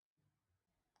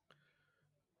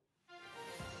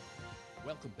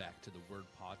Welcome back to the Word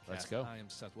Podcast. Let's go. I am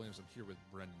Seth Williams. I'm here with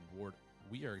Brendan Ward.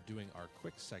 We are doing our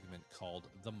quick segment called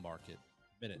The Market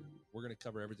Minute. We're going to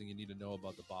cover everything you need to know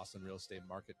about the Boston real estate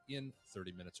market in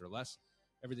 30 minutes or less.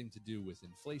 Everything to do with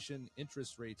inflation,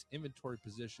 interest rates, inventory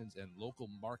positions, and local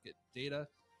market data.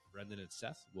 Brendan and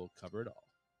Seth will cover it all.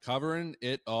 Covering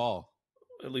it all.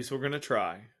 At least we're going to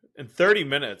try. In 30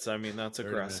 minutes, I mean, that's 30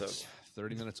 aggressive. Minutes,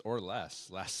 30 minutes or less.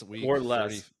 Last week, or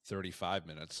less. 35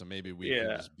 minutes. So maybe we're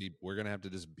going to have to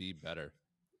just be better.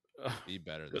 Be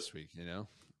better this week, you know?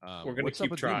 We're going to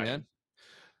keep trying. trying. Man?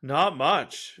 Not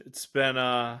much. It's been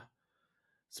a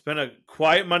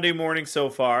quiet Monday morning so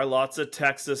far. Lots of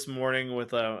texts this morning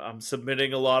with I'm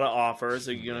submitting a lot of offers.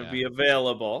 Are you going to be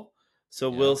available? So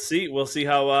we'll see. We'll see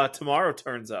how tomorrow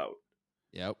turns out.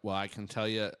 Yeah, well, I can tell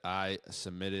you I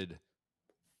submitted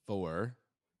 4.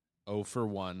 0 for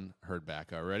 1 heard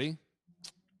back already.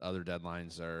 Other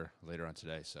deadlines are later on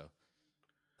today, so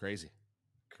crazy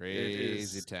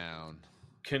town.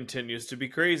 Continues to be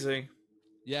crazy.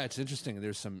 Yeah, it's interesting.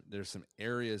 There's some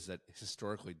areas that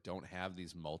historically don't have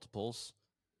these multiples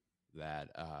that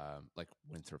like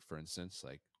Winthrop, for instance.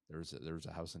 Like there was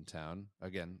a house in town,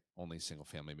 again, only single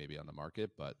family maybe on the market,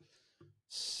 but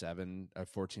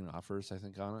 14 offers I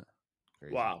think on it.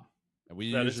 Crazy. Wow. And we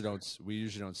usually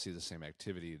don't see the same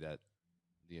activity that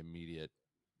the immediate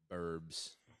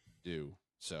burbs do.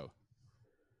 So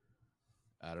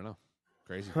I don't know.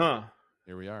 Crazy. Huh.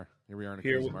 Here we are in a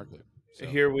crazy market. So.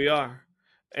 Here we are.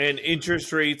 And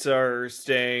interest rates are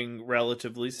staying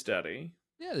relatively steady.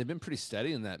 Yeah, they've been pretty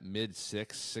steady in that mid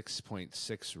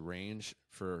 6.6 range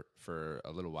for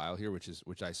a little while here,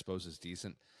 which I suppose is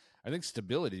decent. I think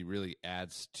stability really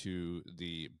adds to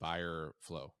the buyer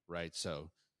flow, right? So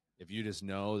if you just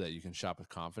know that you can shop with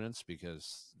confidence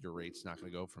because your rate's not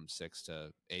going to go from 6 to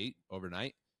 8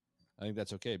 overnight, I think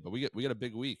that's okay. But we got a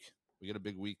big week. We got a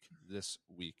big week this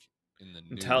week in the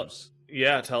news.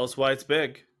 Tell us why it's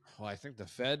big. Well, I think the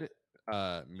Fed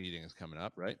meeting is coming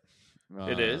up, right?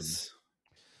 It is.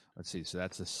 Let's see. So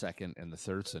that's the 2nd and the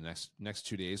 3rd. So next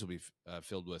 2 days will be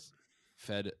filled with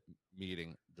Fed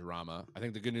meeting drama. I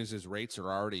think the good news is rates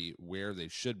are already where they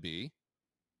should be.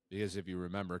 Because if you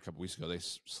remember, a couple weeks ago, they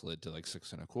slid to like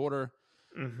 6.25.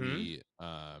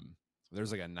 Mm-hmm.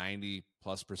 There's like a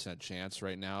 90+% chance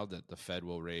right now that the Fed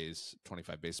will raise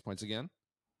 25 basis points again.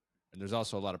 And there's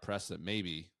also a lot of press that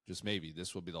maybe, just maybe,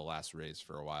 this will be the last raise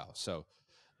for a while. So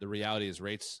the reality is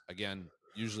rates, again,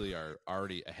 usually are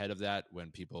already ahead of that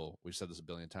when we've said this a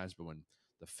billion times, but when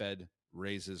the Fed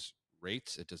raises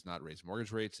rates, it does not raise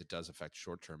mortgage rates. It does affect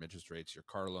short-term interest rates, your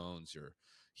car loans, your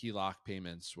HELOC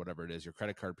payments, whatever it is, your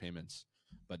credit card payments,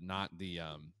 but not the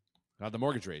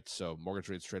mortgage rates. So mortgage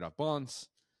rates trade off bonds,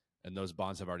 and those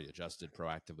bonds have already adjusted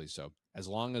proactively. So as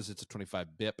long as it's a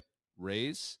 25 BIP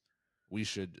raise, we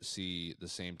should see the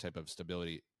same type of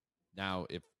stability. Now,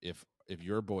 if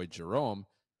your boy Jerome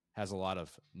has a lot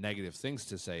of negative things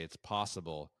to say, it's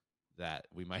possible that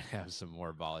we might have some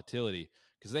more volatility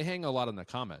because they hang a lot in the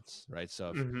comments, right?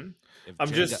 So if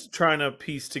I'm just trying to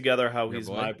piece together how he's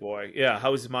my boy. Yeah,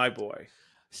 how is my boy?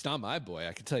 It's not my boy,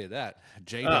 I can tell you that.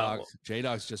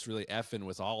 J-Dog's just really effing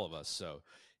with all of us. So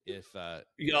if I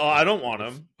don't want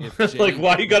him. Like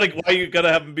why you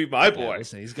gotta have him be my boy?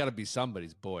 Listen, he's got to be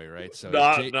somebody's boy, right? So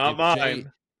not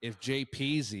mine. If Jay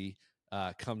Peasy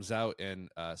comes out and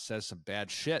says some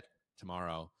bad shit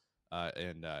tomorrow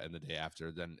and the day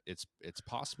after, then it's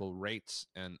possible rates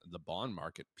and the bond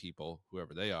market people,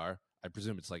 whoever they are, I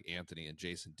presume it's like Anthony and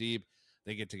Jason Deeb,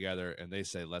 they get together and they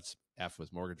say, let's F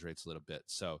with mortgage rates a little bit.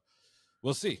 So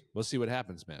we'll see. We'll see what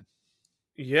happens, man.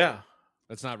 Yeah.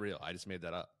 That's not real. I just made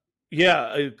that up.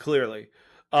 Yeah, clearly.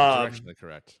 Directionally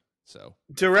correct. So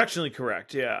directionally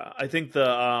correct. Yeah, I think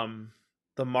the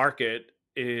market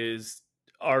is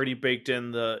already baked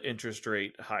in the interest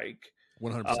rate hike.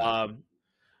 100%.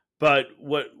 But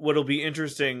what'll be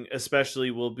interesting, especially,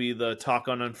 will be the talk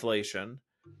on inflation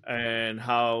and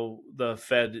how the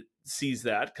Fed sees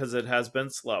that because it has been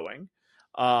slowing.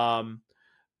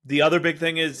 The other big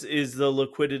thing is the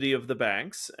liquidity of the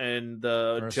banks and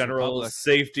the general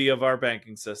safety of our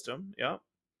banking system. Yeah.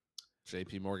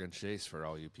 JP Morgan Chase for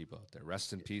all you people out there.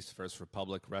 Rest in peace, First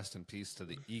Republic. Rest in peace to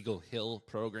the Eagle Hill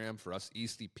program for us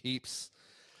Eastie peeps.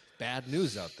 Bad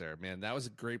news out there, man. That was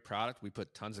a great product. We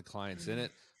put tons of clients in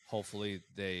it. Hopefully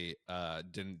they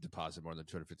didn't deposit more than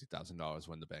 $250,000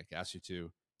 when the bank asked you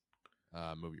to.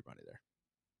 Move your money there.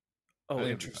 Oh,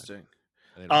 interesting.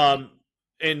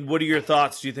 And what are your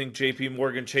thoughts? Do you think JP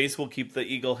Morgan Chase will keep the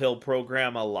Eagle Hill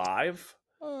program alive?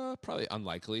 Probably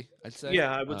unlikely, I'd say.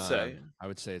 Yeah, I would say. I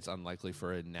would say it's unlikely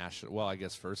for a national. Well, I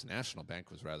guess First National Bank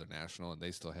was rather national, and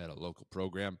they still had a local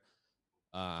program.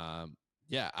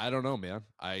 Yeah, I don't know, man.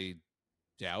 I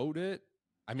doubt it.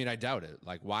 I mean, I doubt it.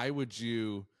 Like, why would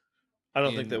you I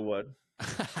don't think they in would.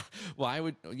 why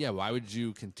would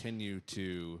you continue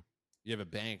to you have a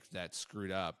bank that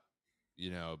screwed up,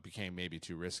 became maybe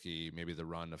too risky, maybe the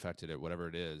run affected it, whatever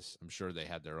it is. I'm sure they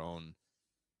had their own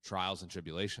trials and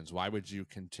tribulations. Why would you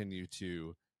continue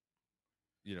to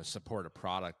support a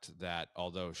product that,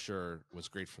 although sure was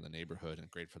great for the neighborhood and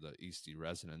great for the Eastie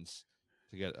residents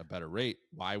to get a better rate,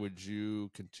 why would you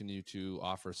continue to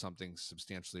offer something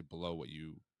substantially below what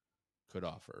you could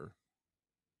offer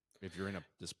if you're in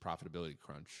this profitability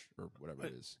crunch or whatever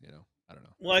it is? I don't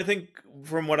know. Well, I think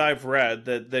from what I've read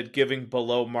that giving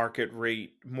below market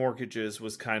rate mortgages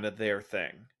was kind of their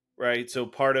thing, right? So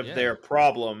part of Yeah, their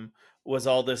problem was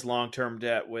all this long-term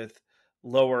debt with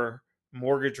lower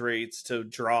mortgage rates to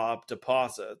draw up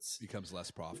deposits. becomes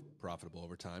less profitable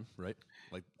over time, right?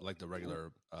 Like the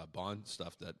regular bond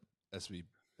stuff that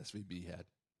SVB had.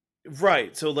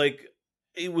 Right. So like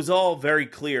it was all very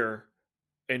clear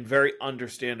and very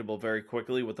understandable very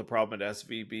quickly what the problem at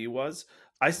SVB was.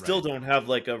 I still Right. don't have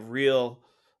like a real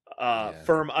Yeah.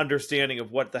 firm understanding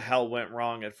of what the hell went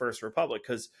wrong at First Republic,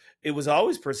 because it was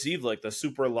always perceived like the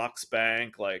super luxe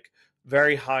bank, like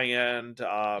very high end,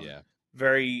 Yeah.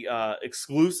 very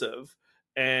exclusive,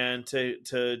 and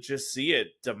to just see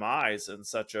it demise in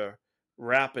such a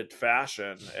rapid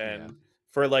fashion Yeah. and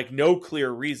for like no clear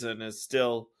reason is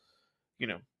still, you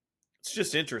know, it's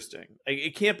just interesting.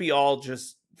 It can't be all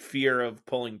just fear of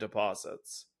pulling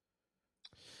deposits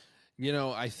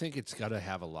I think it's got to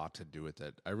have a lot to do with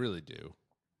it. I really do.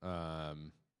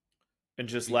 Um, and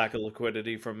just be, lack of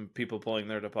liquidity from people pulling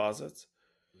their deposits.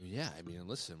 yeah, I mean,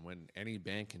 listen, when any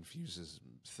bank infuses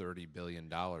 $30 billion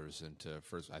into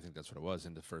First, I think that's what it was,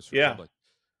 into First Yeah. Republic,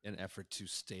 in effort to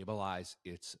stabilize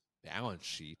its balance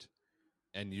sheet,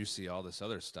 and you see all this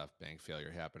other stuff, bank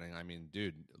failure happening. I mean,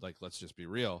 dude, like, let's just be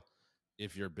real.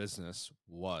 If your business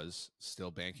was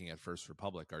still banking at First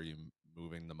Republic, are you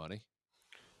moving the money?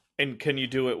 And can you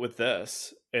do it with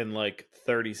this in like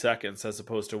 30 seconds as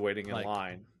opposed to waiting in Like,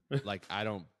 line?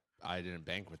 I didn't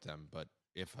bank with them, but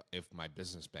if my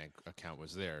business bank account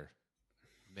was there,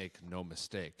 make no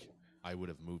mistake, I would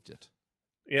have moved it.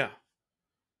 Yeah.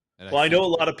 And I Well, I know think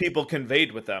a that, lot of people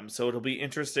conveyed with them, so it'll be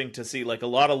interesting to see. Like a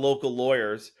lot of local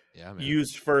lawyers yeah, man,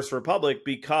 used First Republic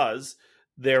because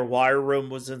their wire room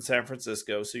was in San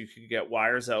Francisco, so you could get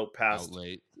wires out out past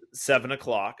late. 7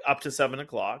 o'clock, up to 7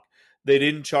 o'clock. They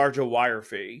didn't charge a wire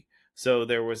fee, so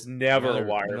there was never a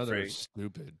wire Another fee.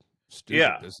 stupid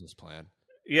Yeah, business plan.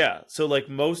 yeah. So like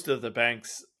most of the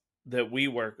banks that we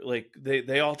work, like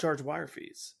they all charge wire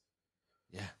fees.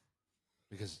 Yeah,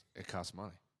 because it costs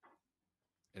money.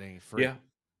 It ain't free. Yeah,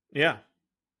 yeah.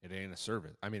 It ain't a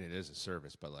service. I mean, it is a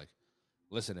service, but like,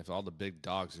 listen, if all the big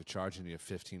dogs are charging you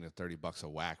 15 to $30 a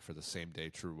whack for the same day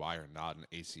True Wire, not an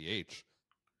ACH,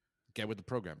 get with the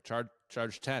program.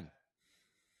 Charge 10.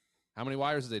 How many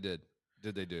wires did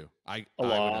they do? A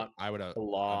lot, I would a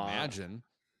lot. imagine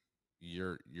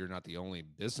you're not the only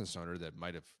business owner that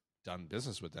might have done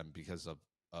business with them because of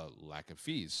a lack of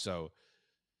fees. So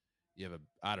you have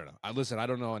I don't know. I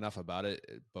don't know enough about it,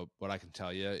 but what I can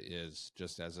tell you is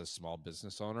just as a small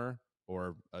business owner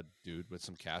or a dude with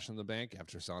some cash in the bank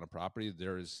after selling a property,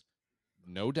 there is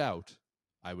no doubt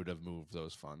I would have moved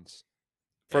those funds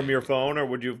From and your phone, or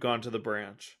would you have gone to the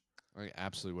branch? I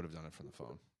absolutely would have done it from the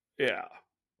phone Yeah,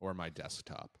 or my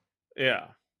desktop, yeah.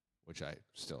 which I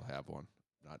still have one,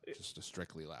 not just a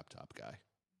strictly laptop guy.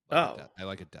 Oh, I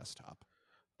like a desktop.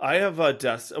 I have a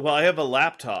desk. Well, I have a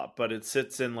laptop, but it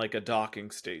sits in like a docking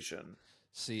station.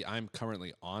 See, I'm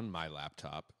currently on my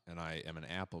laptop and I am an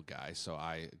Apple guy, so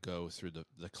I go through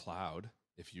the cloud.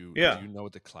 If you Do Yeah, you know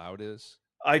what the cloud is?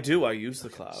 I do. I use the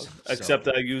Okay. cloud, So except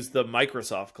I use the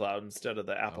Microsoft cloud instead of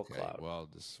the Apple okay, cloud. well,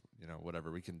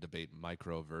 whatever. We can debate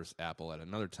micro versus Apple at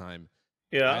another time.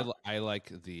 Yeah, I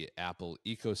like the Apple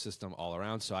ecosystem all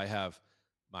around. So I have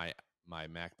my my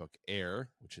MacBook Air,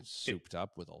 which is souped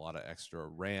up with a lot of extra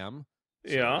RAM,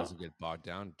 so it yeah, doesn't get bogged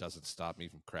down. Doesn't stop me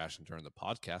from crashing during the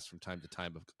podcast from time to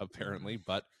time, apparently.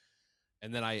 But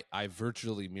and then I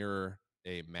virtually mirror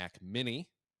a Mac Mini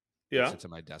that yeah, sits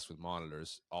at my desk with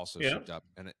monitors, also yeah. souped up,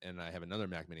 and I have another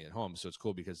Mac Mini at home. So it's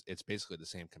cool because it's basically the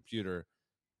same computer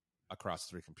across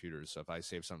 3 computers. So if I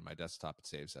save something on my desktop, it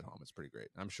saves at home. It's pretty great.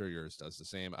 I'm sure yours does the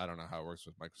same. I don't know how it works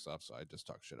with Microsoft, so I just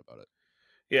talk shit about it.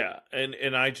 Yeah,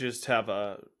 and I just have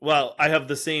I have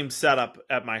the same setup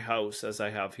at my house as I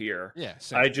have here. Yeah, I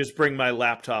same. just bring my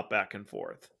laptop back and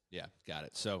forth. Yeah, got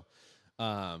it. So,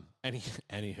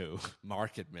 anywho,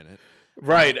 market minute.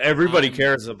 Right, everybody I'm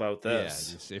cares about Yeah.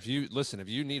 this. If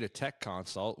you need a tech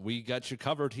consult, we got you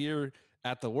covered here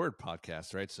at the Word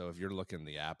podcast, right? So if you're looking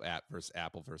the app versus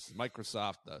Apple versus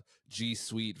Microsoft, the G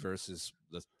Suite versus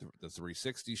the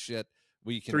 360 shit,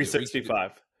 we can do.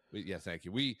 365. Yeah, thank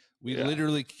you. We Yeah.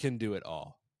 literally can do it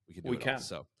all. We can do We it all. can.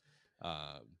 So,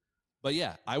 but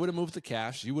yeah, I would have moved to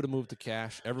cash. You would have moved to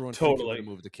cash. Everyone freaking would have Totally.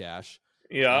 moved to cash.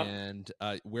 Yeah. And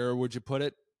where would you put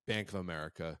it? Bank of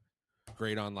America,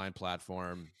 great online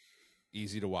platform,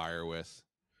 easy to wire with.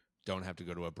 Don't have to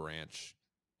go to a branch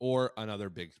or another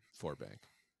big four bank.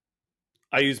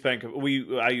 I use Bank of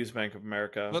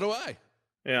America. So do I.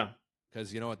 Yeah.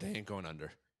 Because you know what? They ain't going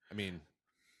under. I mean,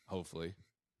 hopefully.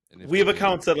 And if We they have do,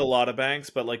 accounts at a lot of banks,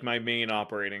 but like my main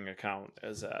operating account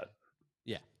is at.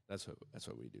 yeah, that's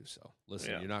what we do. So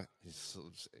listen, Yeah. you're not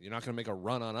going to make a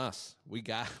run on us.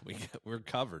 We're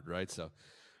covered, right? So,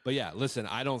 but yeah, listen,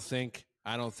 I don't think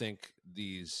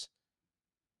these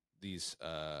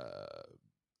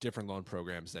different loan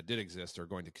programs that did exist are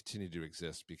going to continue to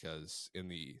exist, because in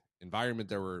the environment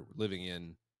that we're living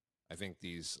in, I think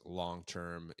these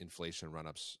long-term inflation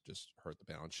run-ups just hurt the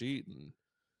balance sheet. And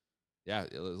yeah,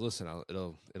 listen,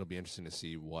 it'll be interesting to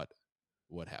see what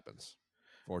happens.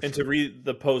 And to read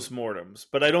the postmortems.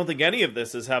 But I don't think any of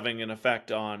this is having an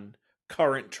effect on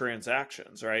current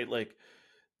transactions, right? Like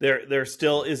there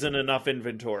still isn't enough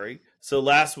inventory. So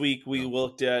last week we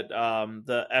looked at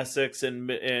the Essex and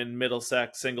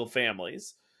Middlesex single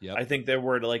families. Yep. I think there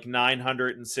were like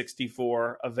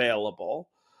 964 available.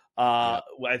 Yep.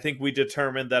 I think we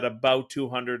determined that about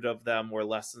 200 of them were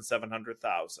less than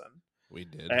 700,000. We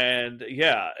did. And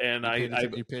yeah, and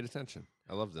you paid attention.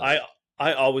 I love this.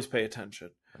 I always pay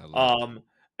attention. I love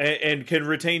And can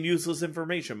retain useless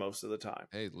information most of the time.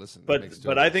 Hey, listen,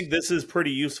 But I think this is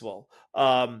pretty useful.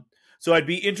 So I'd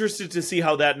be interested to see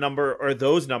how that number or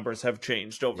those numbers have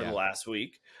changed over the last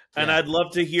week. And I'd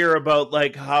love to hear about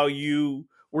like how you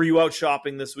out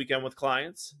shopping this weekend with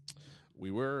clients? We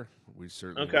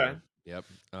certainly were. Yep.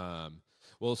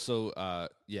 Well, so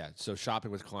so shopping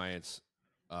with clients,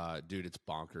 dude, it's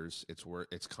bonkers.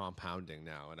 It's compounding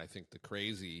now, and I think the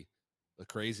crazy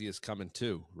is coming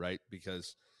too, right?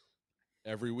 Because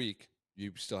every week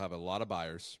you still have a lot of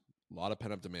buyers, a lot of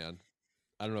pent up demand.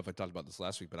 I don't know if I talked about this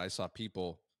last week, but I saw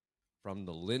people from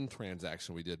the Lynn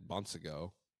transaction we did months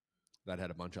ago that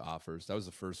had a bunch of offers. That was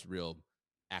the first real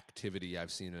activity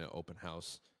I've seen in an open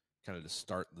house, kind of to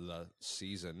start the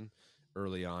season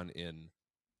early on in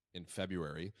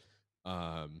February.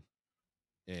 And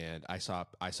I saw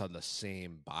the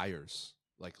same buyers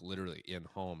like literally in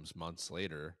homes months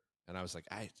later, and I was like,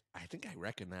 I think I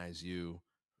recognize you.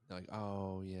 They're like,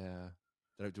 oh yeah.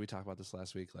 Did we talk about this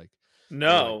last week? Like,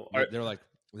 no, they're like,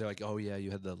 oh yeah,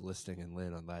 you had the listing in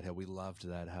Lynn on that hill. We loved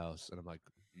that house, and I'm like,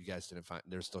 you guys didn't find?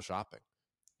 They're still shopping.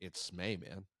 It's May,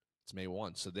 man. It's May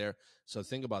 1. So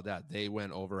think about that. They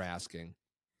went over asking.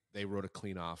 They wrote a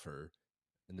clean offer,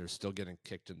 and they're still getting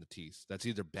kicked in the teeth. That's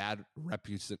either bad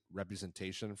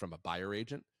representation from a buyer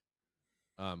agent,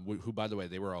 who, by the way,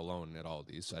 they were alone at all of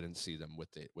these, so I didn't see them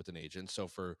with an agent. So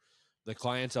for the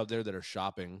clients out there that are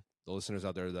shopping, the listeners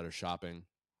out there that are shopping,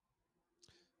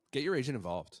 get your agent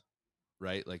involved,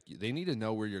 right? Like they need to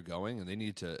know where you're going, and they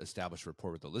need to establish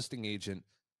rapport with the listing agent.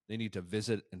 They need to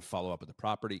visit and follow up with the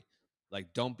property.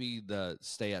 Like, don't be the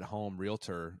stay-at-home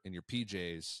realtor in your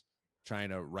PJs trying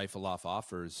to rifle off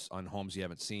offers on homes you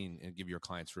haven't seen and give your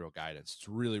clients real guidance. It's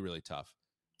really, really tough,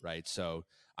 right? So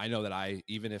I know that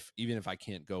even if I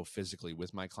can't go physically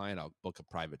with my client, I'll book a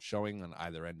private showing on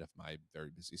either end of my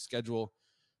very busy schedule.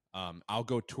 I'll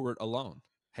go tour it alone.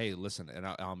 Hey, listen, and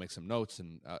I'll make some notes,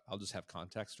 and I'll just have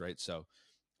context, right? So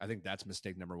I think that's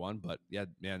mistake number one. But yeah,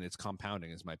 man, it's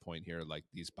compounding is my point here. Like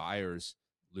these buyers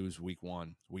lose week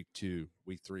 1, week 2,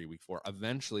 week 3, week 4.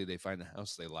 Eventually they find the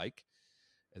house they like,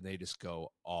 and they just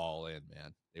go all in,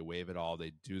 man. They waive it all.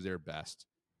 They do their best.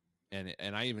 And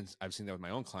I've seen that with my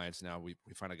own clients now. We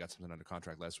finally got something under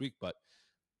contract last week, but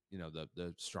you know,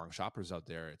 the strong shoppers out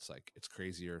there, it's like, it's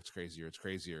crazier.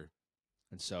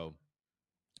 And so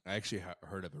I actually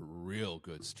heard of a real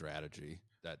good strategy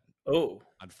that,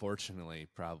 unfortunately,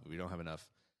 probably we don't have enough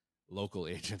local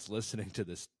agents listening to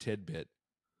this tidbit.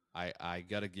 I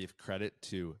got to give credit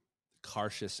to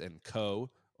Carshius and Co.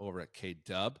 over at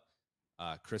K-Dub.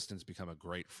 Kristen's become a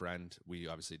great friend. We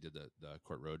obviously did the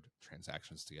Court Road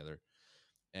transactions together.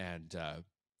 And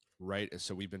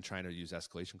so we've been trying to use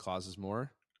escalation clauses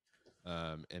more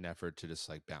in effort to just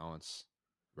like balance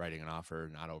writing an offer,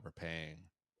 not overpaying.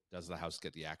 Does the house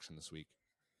get the action this week?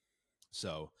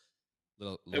 So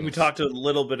and we talked a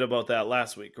little bit about that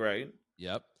last week, right?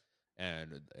 Yep.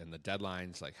 And the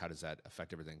deadlines, like how does that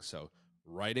affect everything? So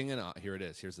here it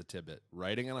is. Here's the tidbit.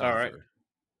 Writing an offer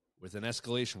with an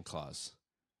escalation clause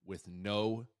with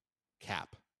no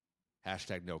cap.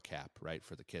 Hashtag no cap, right?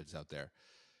 For the kids out there.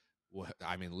 Well,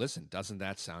 I mean, listen, doesn't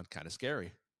that sound kind of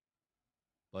scary?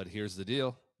 But here's the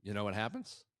deal. You know what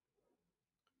happens?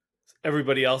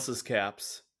 Everybody else's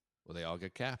caps. Well, they all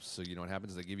get caps. So you know what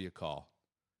happens? They give you a call.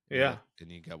 Yeah.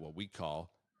 And you get what we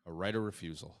call a right of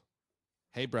refusal.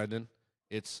 Hey, Brendan,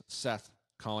 it's Seth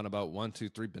calling about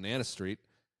 123 Banana Street.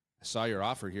 I saw your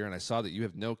offer here, and I saw that you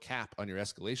have no cap on your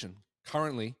escalation.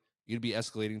 Currently, you'd be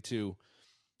escalating to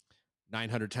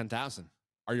 910,000.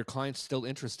 Are your clients still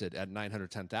interested at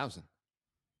 910,000?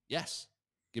 Yes.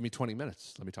 Give me 20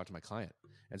 minutes. Let me talk to my client.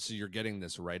 And so you're getting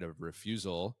this right of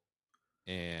refusal,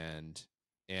 and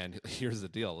here's the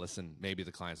deal. Listen, maybe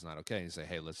the client's not okay. And you say,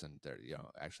 hey, listen,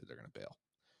 actually they're going to bail,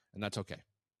 and that's okay.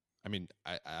 I mean,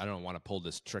 I don't want to pull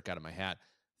this trick out of my hat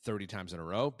 30 times in a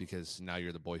row because now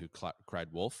you're the boy who cried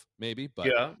wolf, maybe. But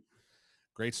yeah,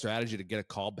 great strategy to get a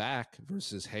call back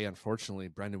versus, hey, unfortunately,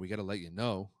 Brendan, we got to let you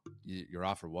know your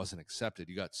offer wasn't accepted.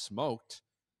 You got smoked,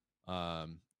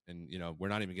 and we're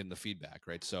not even getting the feedback,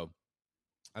 right? So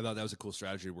I thought that was a cool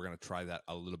strategy. We're going to try that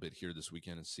a little bit here this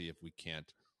weekend and see if we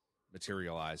can't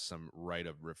materialize some right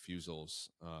of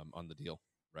refusals on the deal,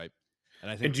 right? And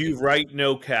I think. And do you write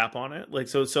no cap on it? Like,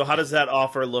 so how does that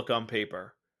offer look on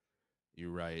paper?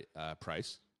 You write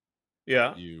price.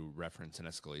 Yeah. You reference an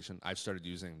escalation. I've started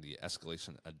using the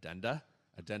escalation addenda.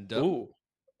 Ooh.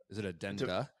 Is it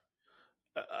addenda?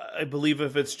 I believe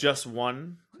if it's just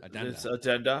one, Addenda. it's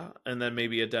addenda, and then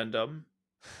maybe addendum.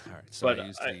 All right. So But I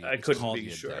it's couldn't called be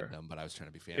the sure. addendum, but I was trying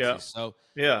to be fancy. Yeah. So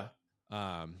yeah.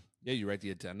 You write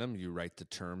the addendum, you write the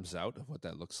terms out of what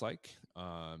that looks like,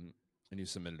 and you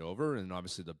submit it over. And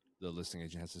obviously the listing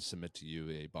agent has to submit to you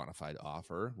a bona fide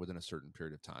offer within a certain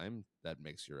period of time that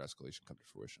makes your escalation come to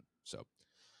fruition. So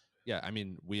yeah, I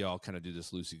mean, we all kind of do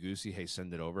this loosey-goosey. Hey,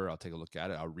 send it over. I'll take a look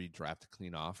at it. I'll redraft a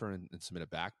clean offer and submit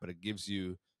it back. But it gives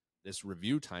you this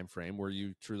review time frame where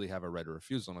you truly have a right of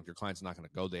refusal. And if your client's not going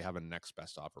to go, they have a next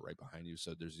best offer right behind you.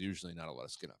 So there's usually not a lot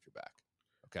of skin off your back.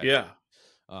 Okay. Yeah.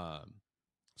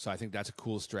 So I think that's a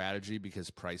cool strategy because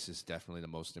price is definitely the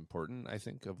most important, I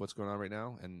think, of what's going on right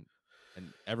now. And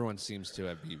everyone seems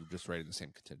to be just writing the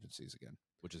same contingencies again,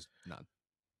 which is none.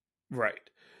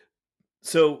 Right.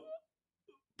 So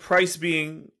price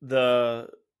being the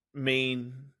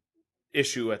main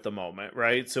issue at the moment,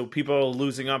 right? So people are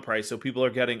losing on price. So people are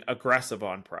getting aggressive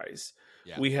on price.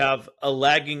 Yeah. We have a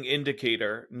lagging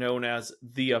indicator known as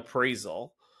the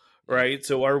appraisal, right?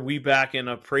 So are we back in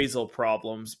appraisal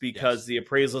problems because the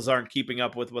appraisals aren't keeping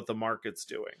up with what the market's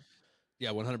doing? Yeah,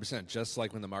 100%. Just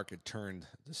like when the market turned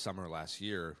this summer last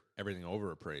year, everything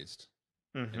overappraised.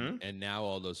 Mm-hmm. And now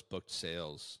all those booked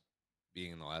sales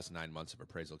being in the last 9 months of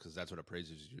appraisal, because that's what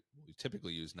appraisers we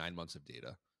typically use 9 months of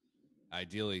data,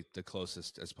 ideally the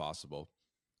closest as possible.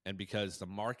 And because the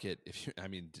market,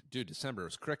 December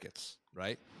was crickets,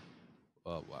 right?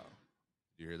 Oh, wow.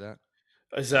 Did you hear that?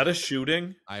 Is that a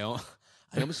shooting? I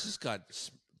almost just got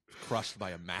crushed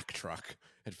by a Mack truck.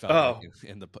 It felt like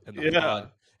in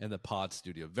the pod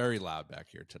studio. Very loud back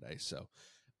here today. So,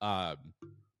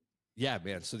 yeah,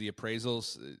 man. So the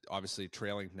appraisals obviously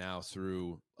trailing now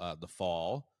through the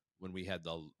fall when we had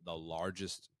the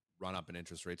largest run up in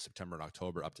interest rates, September and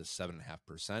October, up to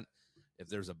 7.5%. If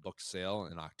there's a booked sale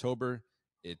in October,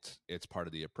 it's part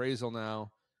of the appraisal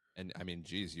now. And I mean,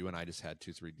 geez, you and I just had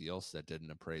 2-3 deals that didn't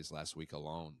appraise last week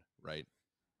alone, right?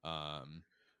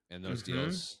 And those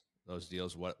deals,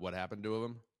 what happened to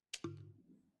them?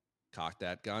 Cock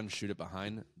that gun, shoot it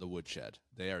behind the woodshed.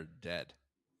 They are dead.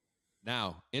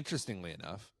 Now, interestingly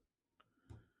enough,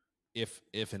 if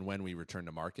and when we return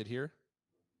to market here,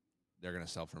 they're going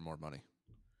to sell for more money.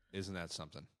 Isn't that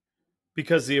something?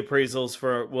 Because the appraisals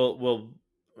will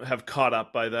have caught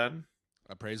up by then.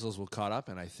 Appraisals will caught up,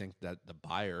 and I think that the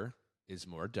buyer is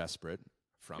more desperate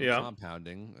from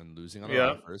compounding and losing other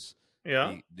offers.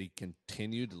 Yeah. The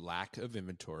continued lack of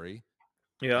inventory.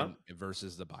 Yeah.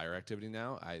 Versus the buyer activity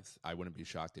now, I wouldn't be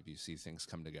shocked if you see things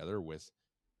come together with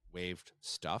waived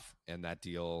stuff and that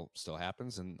deal still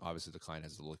happens, and obviously the client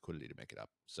has the liquidity to make it up.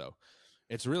 So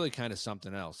it's really kind of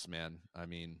something else, man. I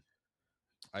mean,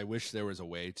 I wish there was a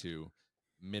way to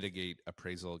mitigate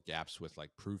appraisal gaps with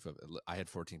like proof of it. I had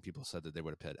 14 people said that they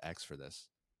would have paid X for this.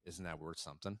 Isn't that worth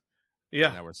something? Yeah.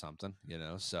 Isn't that worth something?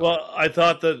 So well, I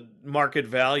thought the market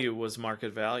value was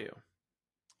market value.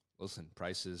 Listen,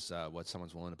 price is what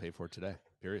someone's willing to pay for today,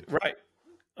 period. Right.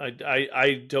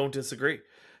 I don't disagree.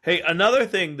 Hey, another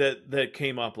thing that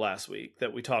came up last week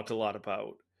that we talked a lot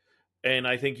about, and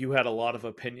I think you had a lot of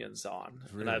opinions on,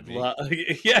 really and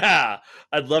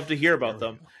I'd love to hear about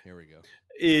them. Here we go.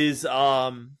 Is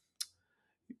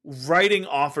writing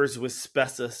offers with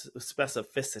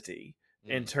specificity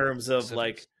in terms of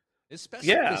like, Specifics. Is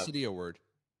yeah, specificity a word?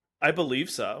 I believe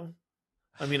so.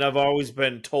 I mean, I've always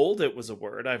been told it was a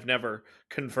word. I've never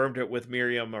confirmed it with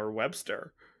Merriam or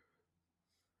Webster.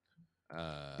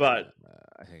 But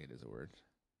I think it is a word.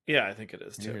 yeah, I think it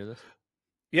is Can you too. hear this?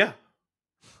 Yeah.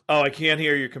 Oh, I can't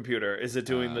hear your computer. Is it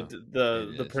doing It the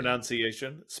is, yeah.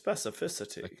 pronunciation?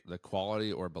 Specificity. The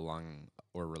quality or belonging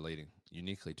or relating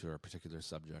uniquely to a particular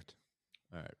subject.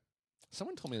 All right.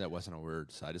 Someone told me that wasn't a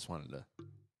word, so I just wanted to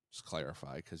just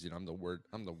clarify because I'm the word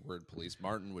police.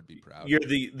 Martin would be proud. You're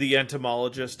the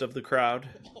entomologist of the crowd.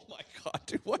 Oh my god,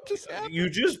 dude! What just happened? You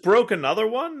just broke another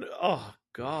one? Oh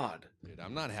God. Dude,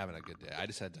 I'm not having a good day. I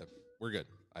just had to. We're good.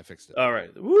 I fixed it. All right.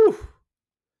 Woo.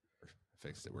 I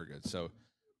fixed it. We're good. So,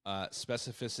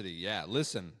 specificity. Yeah.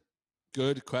 Listen.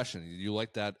 Good question. You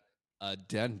like that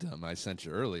addendum I sent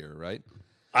you earlier, right?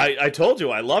 I told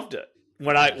you I loved it.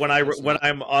 When Listen up.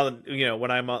 I'm on,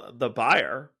 when I'm the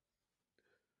buyer.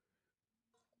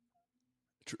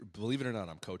 Believe it or not,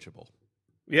 I'm coachable.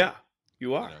 Yeah,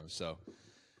 you are. So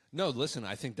no, listen,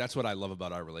 I think that's what I love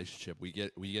about our relationship. We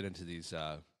get into these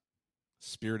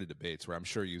spirited debates where I'm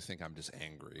sure you think I'm just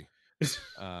angry.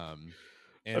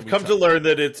 And I've come to learn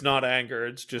that it's not anger;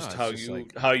 it's just how just you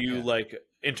yeah. like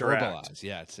interact. Verbalize.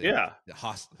 Yeah, it's Yeah.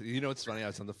 you know, it's funny. I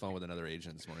was on the phone with another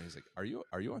agent this morning. He's like, "Are you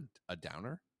on a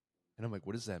downer?" And I'm like,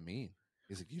 "What does that mean?"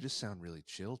 He's like, "You just sound really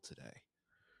chill today."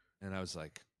 And I was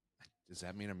like, "Does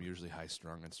that mean I'm usually high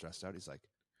strung and stressed out?" He's like,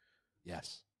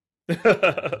 "Yes."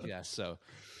 Yeah, so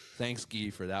thanks, Guy,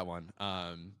 for that one.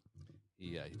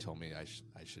 He told me I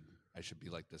should be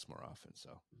like this more often.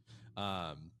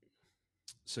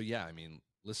 So yeah, I mean,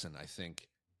 listen, I think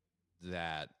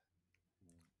that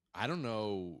I don't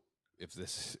know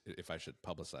if I should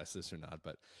publicize this or not,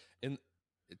 but in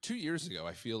 2 years ago,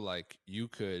 I feel like you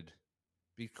could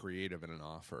be creative in an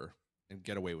offer and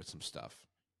get away with some stuff,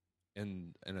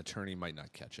 and an attorney might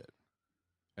not catch it.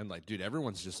 And like, dude,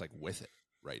 everyone's just like with it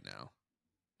right now.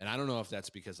 And I don't know if that's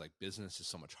because like business is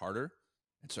so much harder,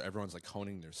 and so everyone's like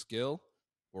honing their skill,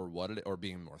 or or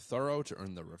being more thorough to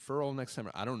earn the referral next time.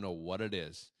 I don't know what it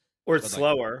is, Or it's but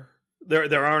like slower.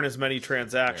 There aren't as many fair,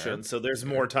 transactions, so there's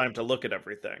fair. more time to look at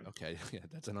everything. Okay, yeah,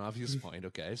 that's an obvious point.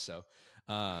 Okay, so,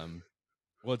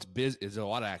 well, it's a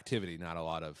lot of activity, not a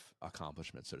lot of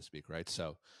accomplishment, so to speak, right?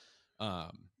 So,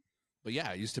 but yeah,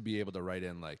 I used to be able to write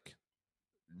in like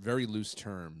very loose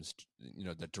terms,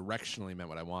 that directionally meant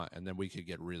what I want, and then we could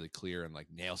get really clear and like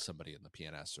nail somebody in the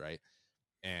PNS, right?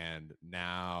 And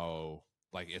now,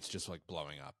 like, it's just like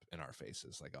blowing up in our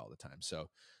faces like all the time. So,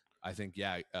 I think,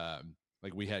 yeah,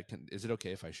 like we had. Is it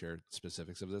okay if I share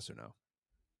specifics of this or no?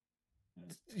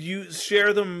 You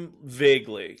share them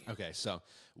vaguely. Okay, so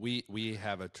we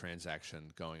have a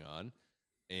transaction going on,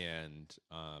 and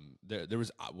there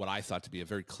was what I thought to be a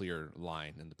very clear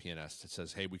line in the PNS that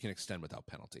says, "Hey, we can extend without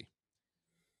penalty,"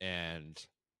 and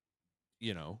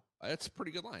it's a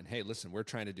pretty good line. Hey, listen, we're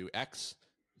trying to do X.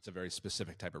 It's a very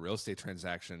specific type of real estate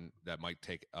transaction that might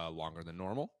take longer than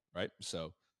normal, right?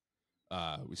 So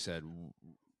we said,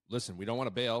 listen, we don't want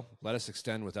to bail. Let us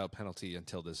extend without penalty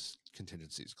until this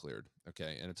contingency is cleared.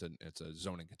 Okay, and it's a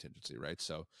zoning contingency, right?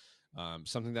 So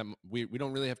something that we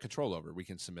don't really have control over. We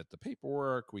can submit the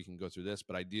paperwork, we can go through this,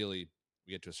 but ideally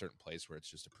we get to a certain place where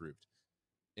it's just approved.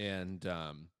 And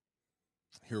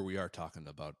here we are talking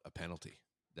about a penalty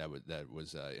that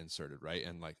was inserted, right?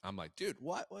 And like I'm like, dude,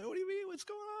 what do you mean? What's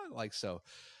going on? Like, so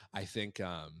I think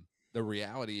the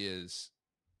reality is,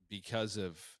 because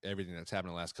of everything that's happened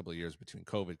in the last couple of years between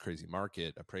COVID, crazy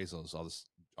market, appraisals,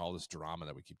 all this drama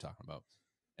that we keep talking about,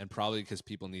 and probably because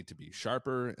people need to be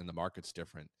sharper and the market's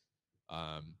different,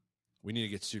 we need to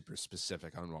get super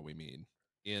specific on what we mean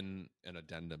in an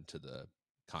addendum to the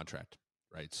contract,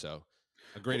 right? So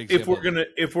a great example.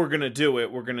 If we're gonna do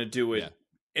it, we're gonna do it Yeah,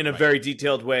 in a right. very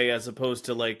detailed way, as opposed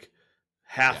to like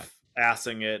Yeah.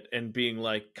 half-assing it and being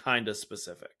like kind of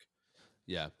specific.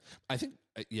 Yeah, I think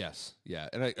yes, yeah,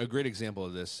 and a great example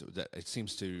of this that it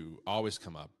seems to always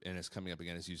come up, and it's coming up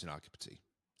again, is using occupancy.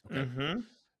 Okay, Mm-hmm.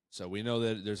 so we know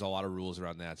that there's a lot of rules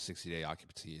around that. 60-day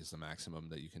occupancy is the maximum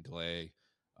that you can delay,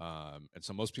 and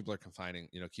so most people are confining,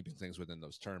 keeping things within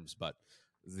those terms. But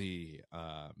the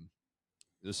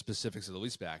specifics of the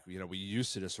leaseback, we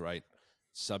used to just write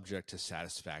subject to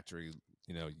satisfactory,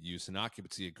 use and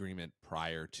occupancy agreement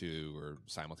prior to or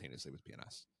simultaneously with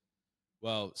PNS.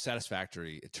 Well,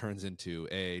 satisfactory, it turns into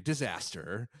a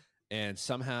disaster. And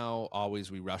somehow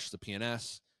always we rush the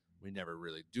PNS. We never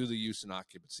really do the use and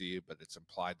occupancy, but it's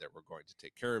implied that we're going to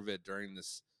take care of it during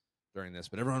this.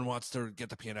 But everyone wants to get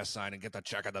the PNS signed and get the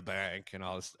check at the bank and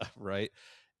all this stuff, right?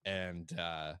 And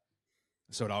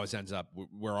So it always ends up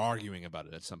we're arguing about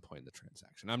it at some point in the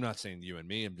transaction. I'm not saying you and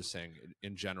me. I'm just saying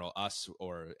in general, us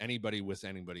or anybody with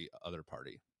anybody other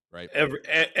party, right?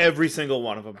 Every single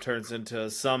one of them turns into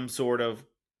some sort of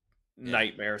Yeah,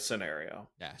 nightmare scenario.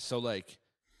 yeah. So like,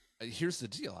 here's the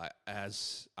deal.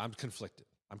 As I'm conflicted.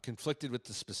 I'm conflicted with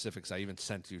the specifics I even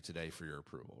sent you today for your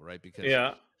approval, right? Because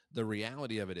Yeah. the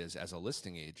reality of it is, as a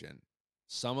listing agent,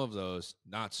 some of those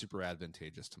not super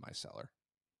advantageous to my seller,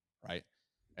 right?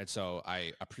 And so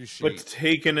I But appreciate.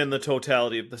 taken in the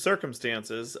totality of the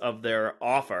circumstances of their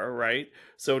offer, right?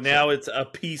 So Sure. now it's a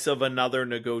piece of another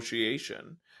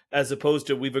negotiation, as opposed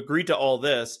to we've agreed to all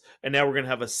this, and now we're going to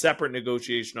have a separate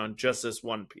negotiation on just this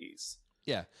one piece.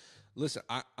 Yeah. Listen,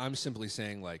 I'm simply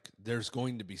saying, like, there's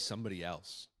going to be somebody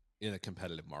else in a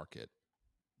competitive market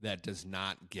that does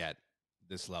not get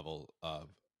this level of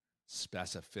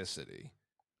specificity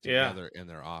Yeah. together in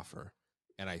their offer.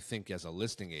 And I think as a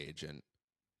listing agent,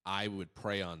 I would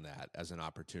prey on that as an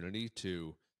opportunity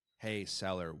to, hey,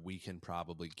 seller, we can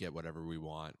probably get whatever we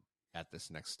want at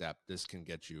this next step. This can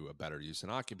get you a better use in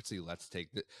occupancy. Let's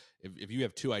take the, if you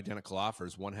have two identical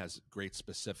offers, one has great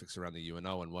specifics around the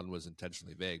UNO and one was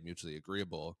intentionally vague, mutually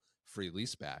agreeable, free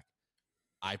lease back.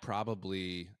 I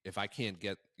probably, if I can't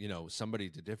get, somebody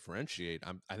to differentiate,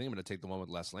 I think I'm going to take the one with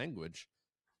less language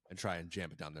and try and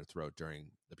jam it down their throat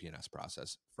during the PNS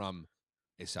process from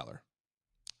a seller.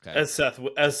 Okay. As Seth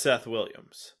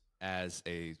Williams. As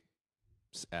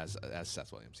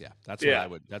Seth Williams. Yeah. That's what Yeah.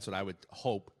 I would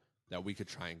hope that we could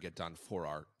try and get done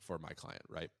for my client,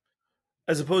 right?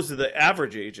 As opposed to the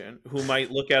average agent who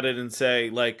might look at it and say,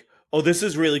 like, oh, this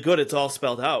is really good. It's all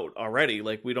spelled out already.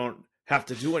 Like, we don't have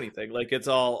to do anything. Like, it's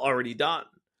all already done.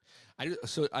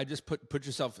 I just put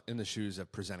yourself in the shoes of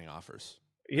presenting offers.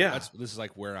 Yeah. This is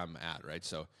like where I'm at, right?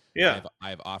 So Yeah. I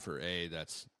have offer A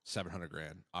that's 700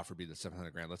 grand, offer B that's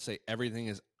 700 grand. Let's say everything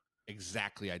is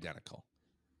exactly identical.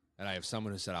 And I have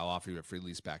someone who said, I'll offer you a free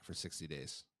lease back for 60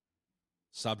 days,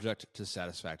 subject to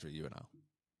satisfactory UNO.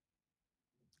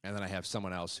 And then I have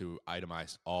someone else who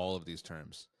itemized all of these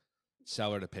terms.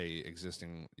 Seller to pay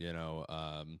existing,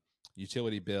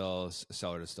 utility bills,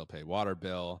 seller to still pay water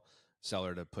bill,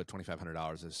 seller to put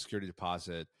 $2,500 as security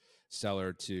deposit,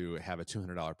 seller to have a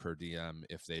 $200 per diem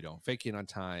if they don't vacate on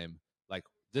time. Like,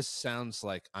 this sounds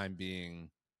like I'm being,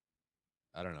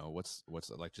 I don't know, what's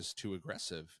like, just too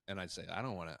aggressive. And I'd say I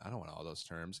don't want all those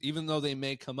terms, even though they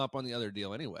may come up on the other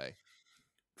deal anyway.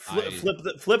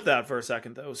 Flip that for a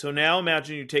second though. So now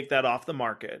imagine you take that off the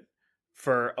market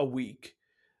for a week.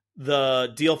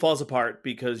 The deal falls apart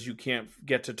because you can't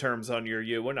get to terms on your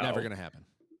UNO. Never going to happen.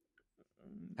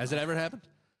 Has it ever happened?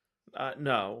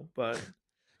 No, but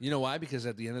you know why? Because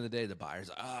at the end of the day, the buyer's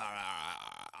like,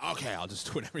 okay, I'll just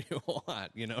do whatever you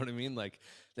want. You know what I mean? Like,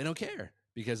 they don't care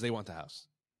because they want the house.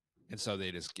 And so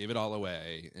they just give it all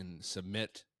away and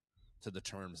submit to the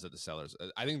terms of the sellers.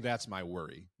 I think that's my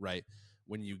worry, right?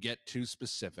 When you get too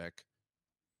specific,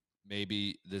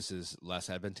 maybe this is less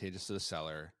advantageous to the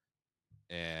seller.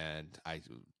 And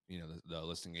the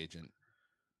listing agent,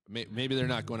 maybe they're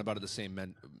not going about it the same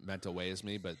mental way as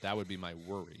me, but that would be my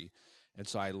worry. And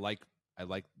so I like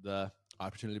the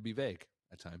opportunity to be vague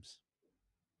at times.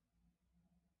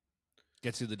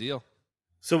 Gets you the deal.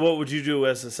 So what would you do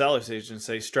as a seller's agent?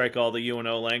 Say strike all the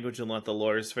UNO language and let the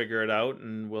lawyers figure it out,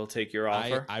 and we'll take your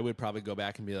offer. I would probably go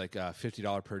back and be like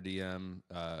 $50 per diem,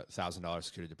 $1,000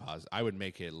 security deposit. I would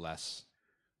make it less,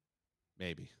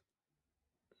 maybe.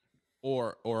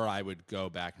 Or I would go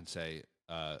back and say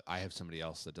I have somebody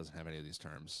else that doesn't have any of these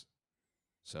terms.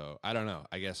 So I don't know.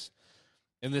 I guess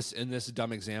in this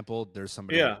dumb example, there's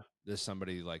somebody. Yeah. There's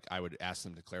somebody, like, I would ask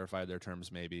them to clarify their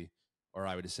terms, maybe, or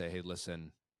I would just say, hey,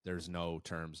 listen, there's no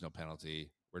terms, no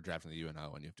penalty. We're drafting the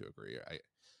UNO, and you have to agree.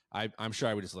 I'm sure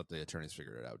I would just let the attorneys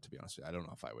figure it out. To be honest with you, I don't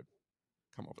know if I would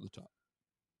come over the top.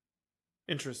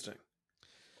 Interesting.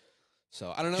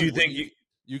 So I don't know. Do you think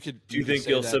you could? Do you think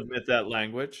you'll submit that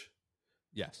language?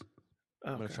 Yes.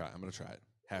 Okay. I'm gonna try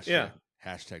it.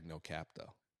 Hashtag no cap though.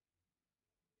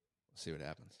 We'll see what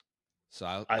happens. So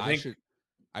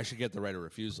I should get the right of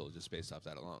refusal just based off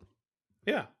that alone.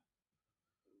 Yeah.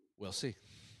 We'll see.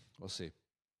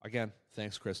 Again,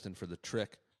 thanks, Kristen, for the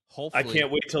trick. Hopefully, I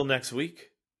can't wait till next week.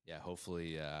 Yeah,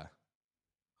 hopefully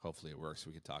it works.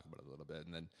 We could talk about it a little bit,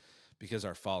 and then because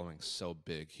our following's so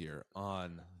big here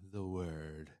on the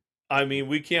word. I mean,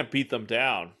 we can't beat them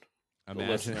down.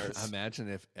 Imagine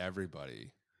if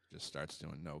everybody just starts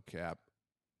doing no cap.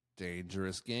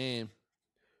 Dangerous game.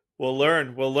 We'll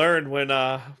learn when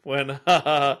the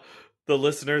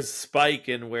listeners spike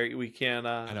and where we can.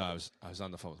 I know. I was on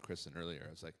the phone with Kristen earlier.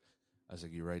 I was like,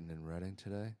 you writing in Reading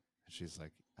today? And she's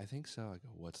like, I think so. I go,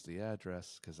 what's the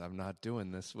address? Because I'm not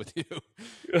doing this with you.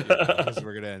 Because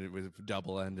we're gonna end it with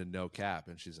double end and no cap.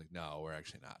 And she's like, no, we're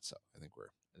actually not. So I think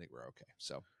we're okay.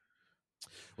 So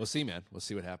we'll see, man. We'll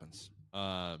see what happens.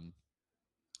 All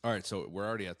right, so we're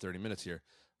already at 30 minutes here.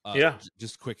 Yeah.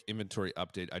 Just quick inventory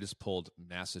update. I just pulled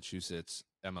Massachusetts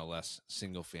MLS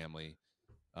single family,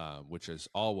 which is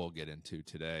all we'll get into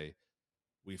today.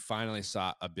 We finally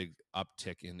saw a big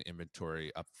uptick in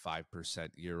inventory, up 5%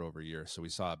 year over year. So we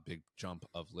saw a big jump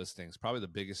of listings, probably the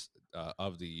biggest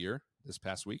of the year this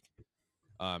past week.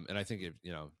 And I think if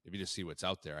you just see what's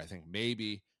out there, I think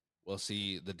maybe we'll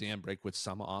see the dam break with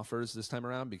some offers this time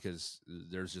around because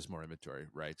there's just more inventory,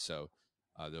 right? So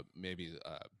maybe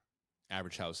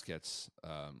average house gets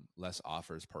less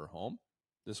offers per home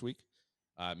this week.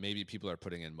 Maybe people are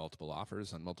putting in multiple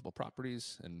offers on multiple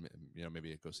properties, and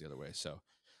maybe it goes the other way. So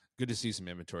good to see some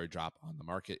inventory drop on the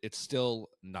market. It's still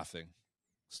nothing,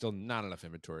 still not enough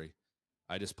inventory.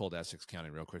 I just pulled Essex County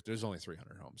real quick. There's only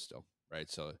 300 homes still, right?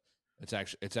 So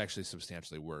it's actually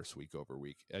substantially worse week over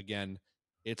week. Again,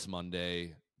 it's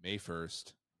Monday, May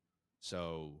 1st,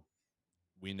 so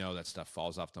we know that stuff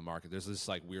falls off the market. There's this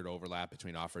like weird overlap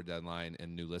between offer deadline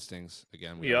and new listings.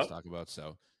 Again, we always Yep. talk about.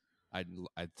 So I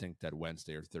think that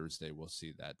Wednesday or Thursday we'll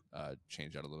see that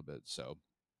change out a little bit. So,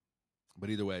 but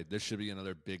either way, this should be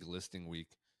another big listing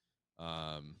week,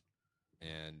 and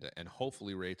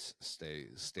hopefully rates stay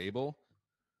stable.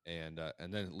 And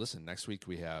then listen, next week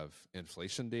we have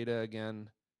inflation data again.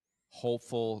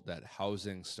 Hopeful that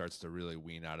housing starts to really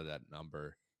wean out of that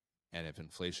number. And if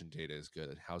inflation data is good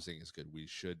and housing is good, we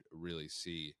should really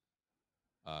see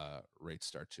rates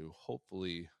start to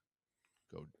hopefully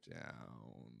go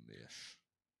down-ish.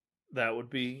 That would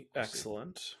be We'll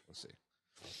excellent. See. We'll see.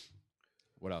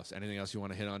 What else? Anything else you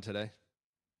want to hit on today?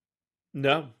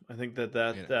 No, I think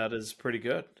that is pretty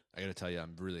good. I got to tell you,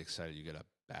 I'm really excited you got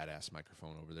a badass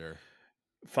microphone over there.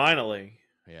 Finally.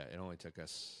 Yeah, it only took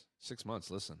us 6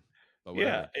 months. Listen, but Yeah,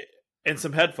 whatever. and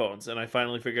some headphones, and I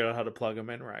finally figured out how to plug them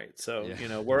in right. So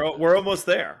Yeah. we're almost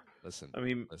there. Listen.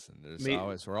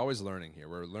 There's we're always learning here.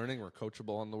 We're learning. We're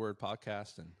coachable on the Word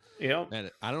podcast, and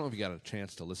man, I don't know if you got a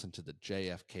chance to listen to the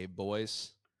JFK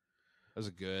Boys. That was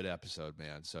a good episode,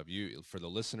 man. So for the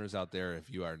listeners out there, if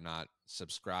you are not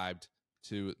subscribed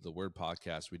to the Word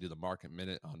podcast, we do the Market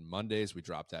Minute on Mondays. We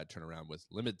drop that turnaround with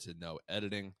limited to no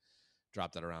editing.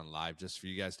 Drop that around live just for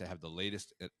you guys to have the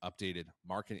latest updated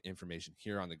market information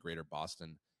here on the greater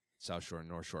Boston, South Shore, and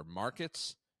North Shore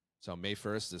markets. So May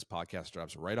 1st, this podcast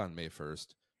drops right on May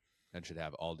 1st and should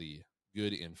have all the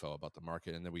good info about the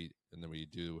market. And then we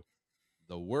do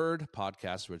the Word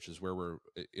podcast, which is where we're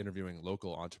interviewing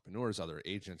local entrepreneurs, other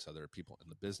agents, other people in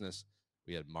the business.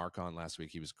 We had Mark on last week.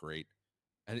 He was great.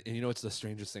 And it's the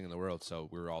strangest thing in the world. So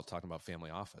we were all talking about family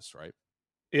office, right?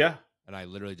 Yeah. And I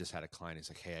literally just had a client. He's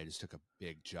like, hey, I just took a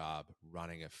big job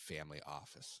running a family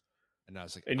office. And I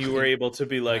was like, and you were able to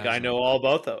be like, I know all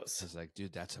about those. I was like,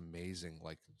 dude, that's amazing.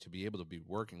 Like to be able to be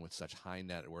working with such high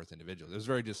net worth individuals. It was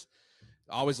very just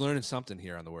always learning something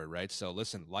here on the Word, right? So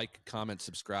listen, like, comment,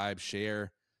 subscribe,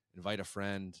 share, invite a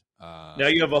friend. Now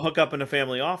you have a hookup in a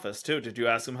family office too. Did you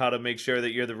ask him how to make sure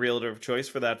that you're the realtor of choice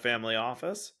for that family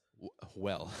office?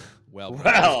 Well,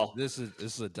 this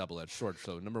is a double-edged sword.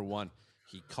 So number one,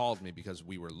 he called me because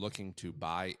we were looking to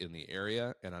buy in the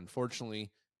area, and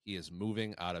unfortunately, he is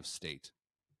moving out of state.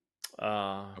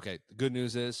 Okay, the good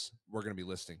news is we're going to be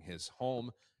listing his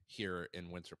home here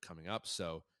in Winthrop coming up,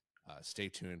 so stay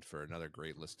tuned for another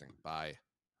great listing by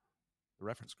the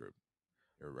Reference Group,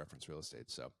 or Reference Real Estate.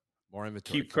 So more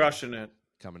inventory. Keep crushing it.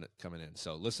 Coming in.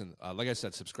 So listen, like I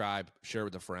said, subscribe, share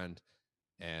with a friend,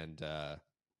 and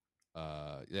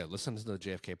listen to the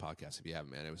JFK podcast if you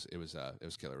haven't, man. It was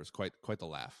killer. It was quite the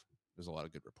laugh. There's a lot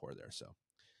of good rapport there. So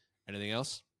anything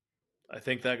else? I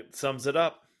think that sums it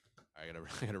up. I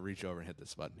gotta reach over and hit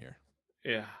this button here.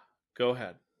 Yeah, go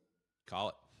ahead. Call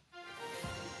it.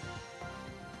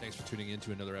 Thanks for tuning in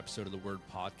to another episode of the Word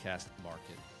Podcast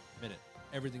Market Minute.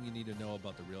 Everything you need to know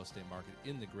about the real estate market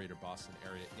in the greater Boston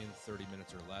area in 30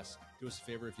 minutes or less. Do us a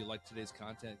favor, if you like today's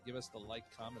content, give us the like,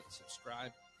 comment, and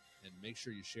subscribe, and make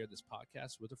sure you share this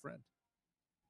podcast with a friend.